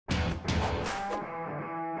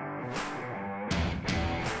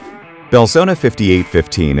Belzona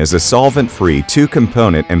 5815 is a solvent-free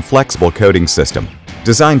two-component and flexible coating system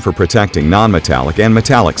designed for protecting non-metallic and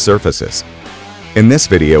metallic surfaces. In this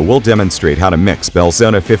video, we'll demonstrate how to mix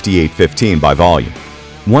Belzona 5815 by volume.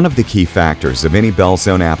 One of the key factors of any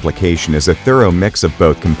Belzona application is a thorough mix of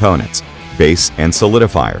both components, base and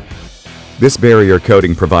solidifier. This barrier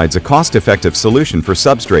coating provides a cost-effective solution for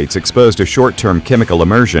substrates exposed to short-term chemical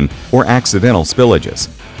immersion or accidental spillages.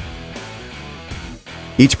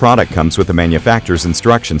 Each product comes with the manufacturer's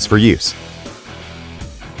instructions for use.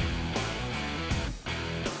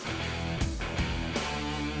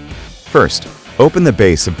 First, open the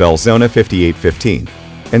base of Belzona 5815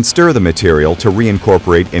 and stir the material to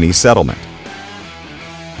reincorporate any settlement.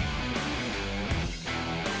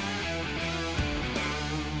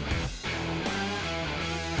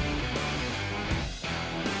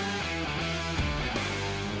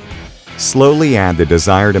 Slowly add the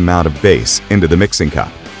desired amount of base into the mixing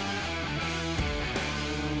cup.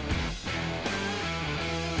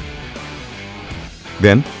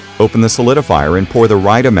 Then, open the solidifier and pour the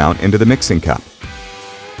right amount into the mixing cup.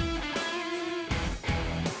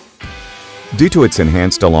 Due to its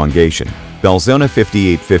enhanced elongation, Belzona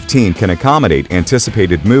 5815 can accommodate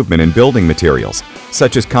anticipated movement in building materials,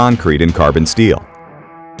 such as concrete and carbon steel.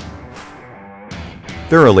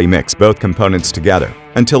 Thoroughly mix both components together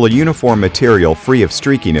until a uniform material free of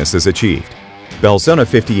streakiness is achieved. Belzona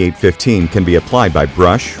 5815 can be applied by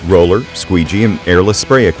brush, roller, squeegee, and airless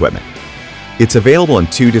spray equipment. It's available in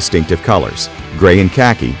two distinctive colors, gray and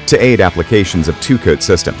khaki, to aid applications of two-coat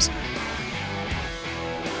systems.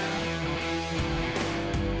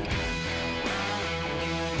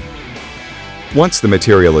 Once the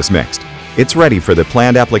material is mixed, it's ready for the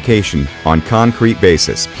planned application on concrete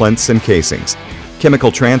bases, plinths and casings,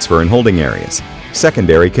 chemical transfer and holding areas,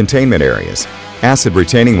 secondary containment areas, acid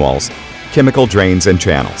retaining walls, chemical drains and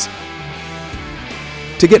channels.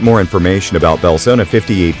 To get more information about Belzona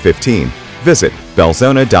 5815, visit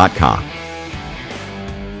belzona.com.